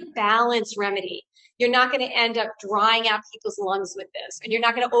very balanced remedy. You're not going to end up drying out people's lungs with this, and you're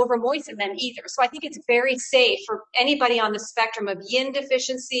not going to over moisten them either. So I think it's very safe for anybody on the spectrum of yin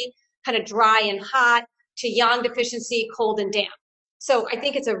deficiency, kind of dry and hot, to yang deficiency, cold and damp. So I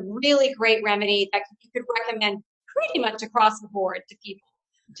think it's a really great remedy that you could recommend pretty much across the board to people.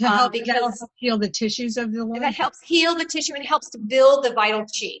 To help, because heal the tissues of the lung? That helps heal the tissue and helps to build the vital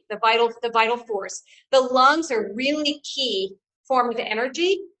chi, the vital force. The lungs are really key form of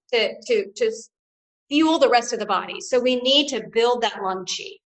energy to fuel the rest of the body. So we need to build that lung chi.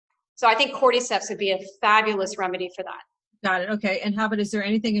 So I think cordyceps would be a fabulous remedy for that. Got it. Okay. And how about, is there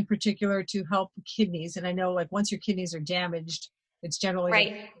anything in particular to help kidneys? And I know like once your kidneys are damaged, it's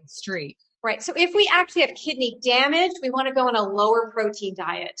generally street. Right. So if we actually have kidney damage, we want to go on a lower protein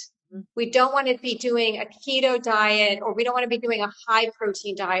diet. Mm-hmm. We don't want to be doing a keto diet, or we don't want to be doing a high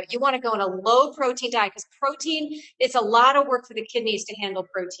protein diet. You want to go on a low protein diet because protein, it's a lot of work for the kidneys to handle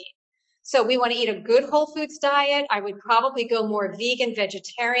protein. So we want to eat a good whole foods diet. I would probably go more vegan,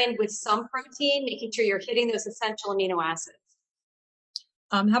 vegetarian with some protein, making sure you're hitting those essential amino acids.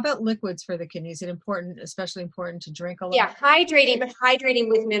 How about liquids for the kidneys? Is it important, especially important to drink a lot? Yeah, hydrating, but hydrating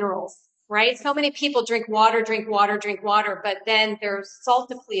with minerals. Right? So many people drink water, but then they're salt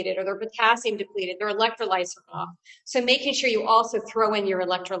depleted or they're potassium depleted. Their electrolytes are off. So making sure you also throw in your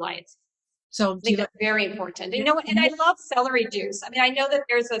electrolytes. So I think that's very important. You know, and I love celery juice. I mean, I know that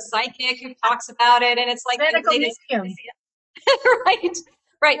there's a psychic who talks about it, and it's like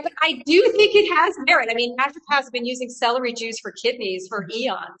right. But I do think it has merit. I mean, naturopaths have been using celery juice for kidneys for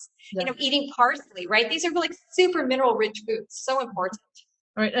eons. Yeah. You know, eating parsley, right? These are like super mineral-rich foods. So important.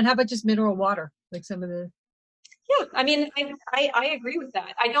 All right, and how about just mineral water, like some of the? Yeah, I mean, I agree with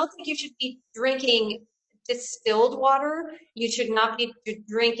that. I don't think you should be drinking distilled water. You should not be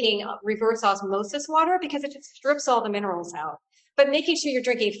drinking reverse osmosis water because it just strips all the minerals out. But making sure you're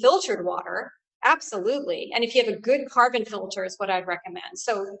drinking filtered water, absolutely. And if you have a good carbon filter is what I'd recommend.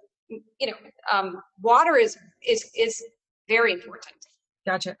 So, you know, water is very important.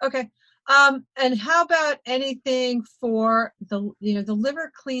 Gotcha. Okay. And how about anything for the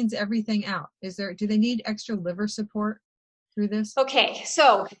liver cleans everything out? Do they need extra liver support through this? Okay.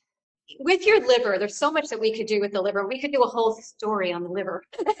 So with your liver, there's so much that we could do with the liver. We could do a whole story on the liver.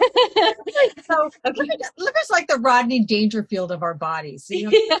 So liver's like the Rodney Dangerfield of our bodies. So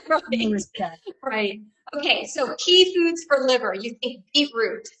right. Okay. So key foods for liver. You think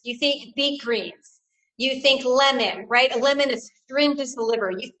beetroot, you think beet greens. You think lemon, right? A lemon astringes the liver.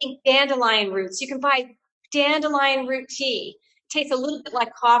 You think dandelion roots. You can buy dandelion root tea. It tastes a little bit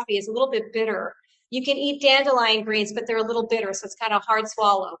like coffee. It's a little bit bitter. You can eat dandelion greens, but they're a little bitter, so it's kind of hard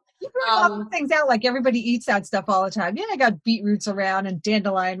swallow. You bring things out like everybody eats that stuff all the time. Yeah, I got beetroots around and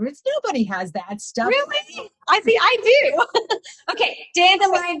dandelion roots. Nobody has that stuff. Really? I do. Okay,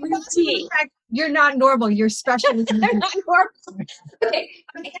 dandelion root tea. You're not normal. You're special. I'm not normal. Okay.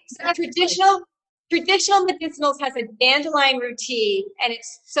 So traditional medicinals has a dandelion root tea, and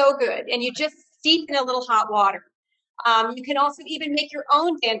it's so good. And you just steep in a little hot water. You can also even make your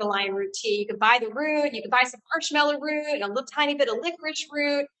own dandelion root tea. You can buy the root, you can buy some marshmallow root and a little tiny bit of licorice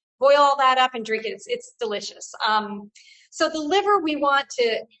root, boil all that up and drink it. It's delicious. So the liver, we want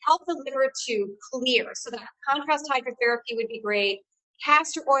to help the liver to clear. So that contrast hydrotherapy would be great.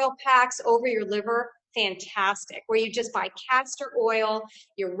 Castor oil packs over your liver, fantastic. Where you just buy castor oil,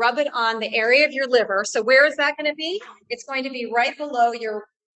 you rub it on the area of your liver. So where is that going to be? It's going to be right below your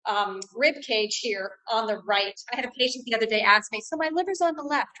rib cage here on the right. I had a patient the other day ask me, so my liver's on the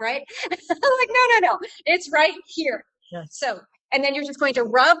left, right? I'm like, no. It's right here. Yes. So, and then you're just going to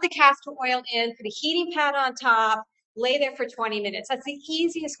rub the castor oil in, put a heating pad on top, lay there for 20 minutes. That's the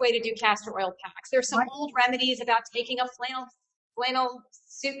easiest way to do castor oil packs. There's some old remedies about taking a flannel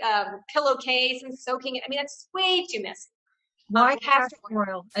suit, pillowcase and soaking it. I mean, that's way too messy. Why castor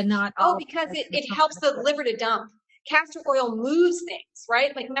oil and not? Oh, because it helps the liver to dump. Castor oil moves things,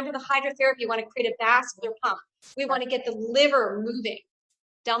 right? Like remember the hydrotherapy, you want to create a vascular pump. We want to get the liver moving,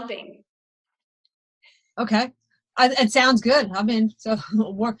 dumping. Okay. It sounds good. I mean, so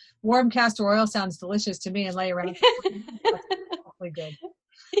warm castor oil sounds delicious to me and lay around. Hopefully good.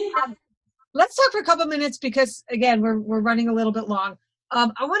 Let's talk for a couple minutes because again, we're running a little bit long. I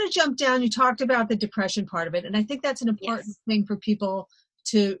want to jump down. You talked about the depression part of it. And I think that's an important thing for people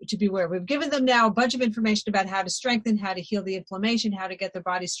to be aware. We've given them now a bunch of information about how to strengthen, how to heal the inflammation, how to get their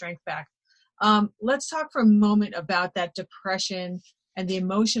body strength back. Let's talk for a moment about that depression and the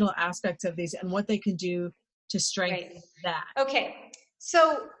emotional aspects of these and what they can do to strengthen that. Okay.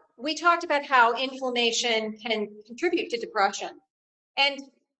 So we talked about how inflammation can contribute to depression and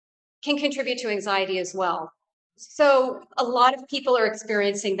can contribute to anxiety as well. So a lot of people are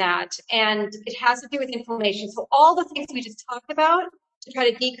experiencing that, and it has to do with inflammation. So all the things we just talked about to try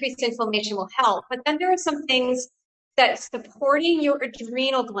to decrease inflammation will help. But then there are some things that supporting your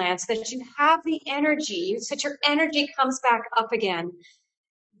adrenal glands, that you have the energy, so that your energy comes back up again.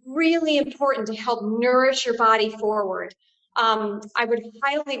 Really important to help nourish your body forward. I would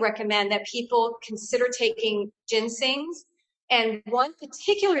highly recommend that people consider taking ginsengs. And one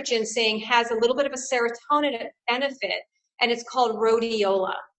particular ginseng has a little bit of a serotonin benefit, and it's called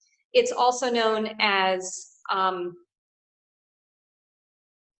rhodiola. It's also known as, I'm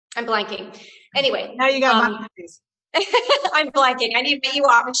blanking. Anyway. Now you got my I'm blanking. I need a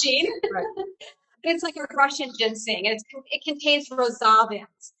Miwa machine. Right. It's like a Russian ginseng, and it contains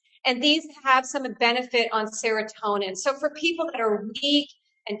rosavins. And these have some benefit on serotonin. So for people that are weak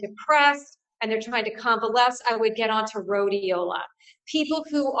and depressed, and they're trying to convalesce, I would get onto rhodiola. People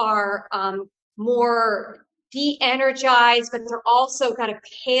who are more de-energized, but they're also got a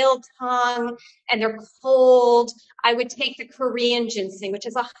pale tongue and they're cold, I would take the Korean ginseng, which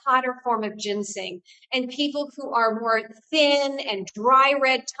is a hotter form of ginseng. And people who are more thin and dry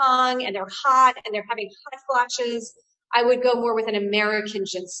red tongue and they're hot and they're having hot flashes, I would go more with an American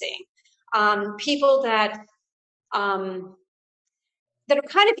ginseng. People that are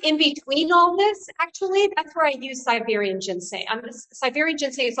kind of in between all this, actually, that's where I use Siberian ginseng. Siberian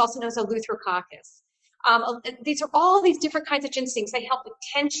ginseng is also known as Eleutherococcus. These are all these different kinds of ginsengs. They help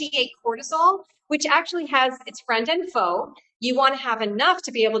potentiate cortisol, which actually has its friend and foe. You want to have enough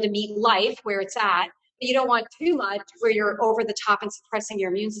to be able to meet life where it's at, but you don't want too much where you're over the top and suppressing your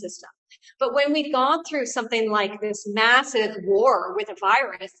immune system. But when we've gone through something like this massive war with a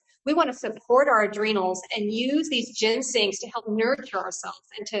virus, we want to support our adrenals and use these ginsengs to help nurture ourselves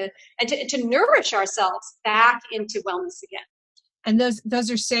and to nourish ourselves back into wellness again. And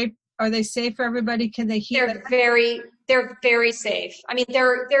those are safe. Are they safe for everybody? Can they heal? They're very safe. I mean,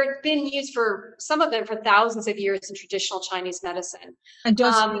 they're been used for some of them for thousands of years in traditional Chinese medicine. And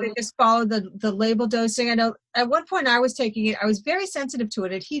they just follow the label dosing. I know at one point I was taking it. I was very sensitive to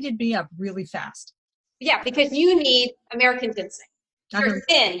it. It heated me up really fast. Yeah, because you need American ginseng. You're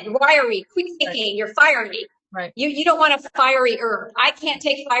thin, you're wiry, quick thinking, you're fiery. Right. You don't want a fiery herb. I can't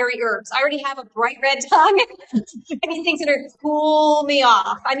take fiery herbs. I already have a bright red tongue. I need things that are cool me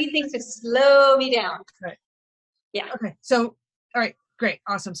off. I need things to slow me down. Right. Yeah. Okay. So, all right, great,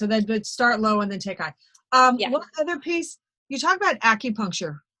 awesome. So then, but start low and then take high. One other piece you talk about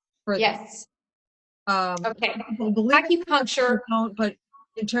acupuncture. Yes. Okay. Acupuncture, but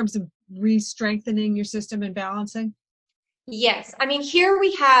in terms of re-strengthening your system and balancing. Yes. I mean, here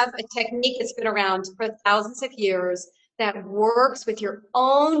we have a technique that's been around for thousands of years that works with your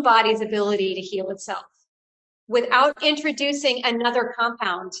own body's ability to heal itself without introducing another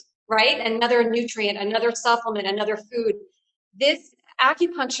compound, right? Another nutrient, another supplement, another food. This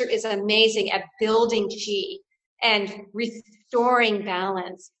acupuncture is amazing at building qi and restoring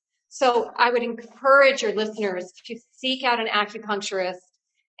balance. So I would encourage your listeners to seek out an acupuncturist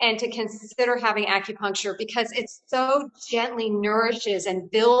and to consider having acupuncture because it so gently nourishes and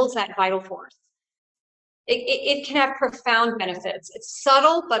builds that vital force. It can have profound benefits. It's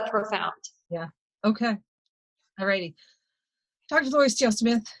subtle but profound. Yeah. Okay. All righty. Dr. Lori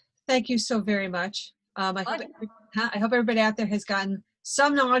Steele-Smith, thank you so very much. I hope everybody out there has gotten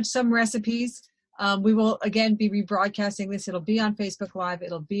some knowledge, some recipes. We will, again, be rebroadcasting this. It'll be on Facebook Live.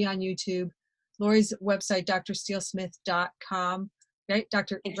 It'll be on YouTube. Lori's website, drsteelsmith.com. Right? Not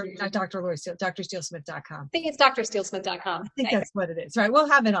Dr. Lori Steele, drsteelsmith.com. I think it's drsteelsmith.com. I think that's what it is. Right. We'll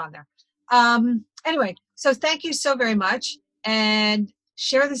have it on there. Anyway, so thank you so very much. And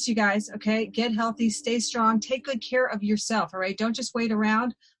share this, you guys. Okay. Get healthy, stay strong, take good care of yourself. All right. Don't just wait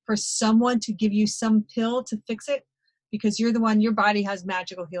around for someone to give you some pill to fix it, because you're the one, your body has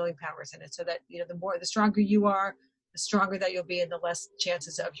magical healing powers in it. So that, the stronger you are, the stronger that you'll be, and the less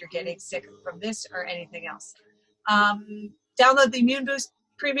chances of you're getting sick from this or anything else. Download the Immune Boost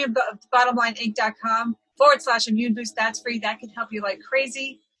Premium, bottomlineinc.com/Immune Boost. That's free. That can help you like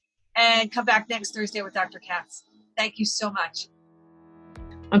crazy. And come back next Thursday with Dr. Katz. Thank you so much.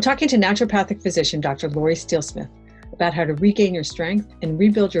 I'm talking to naturopathic physician Dr. Lori Steele-Smith about how to regain your strength and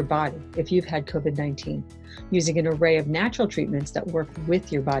rebuild your body if you've had COVID-19, using an array of natural treatments that work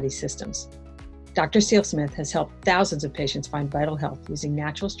with your body's systems. Dr. Steele-Smith has helped thousands of patients find vital health using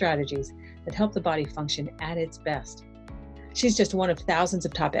natural strategies that help the body function at its best. She's just one of thousands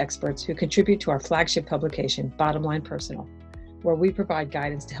of top experts who contribute to our flagship publication, Bottom Line Personal, where we provide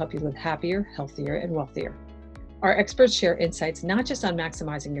guidance to help you live happier, healthier, and wealthier. Our experts share insights not just on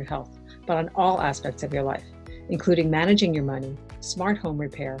maximizing your health, but on all aspects of your life, including managing your money, smart home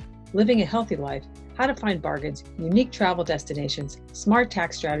repair, living a healthy life, how to find bargains, unique travel destinations, smart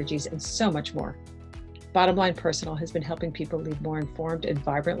tax strategies, and so much more. Bottom Line Personal has been helping people lead more informed and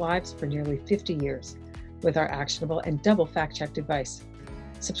vibrant lives for nearly 50 years with our actionable and double fact-checked advice.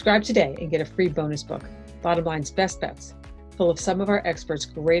 Subscribe today and get a free bonus book, Bottom Line's Best Bets, full of some of our experts'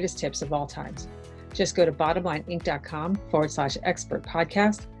 greatest tips of all times. Just go to bottomlineinc.com/expert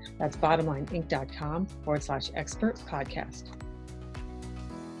podcast. That's bottomlineinc.com/expert podcast.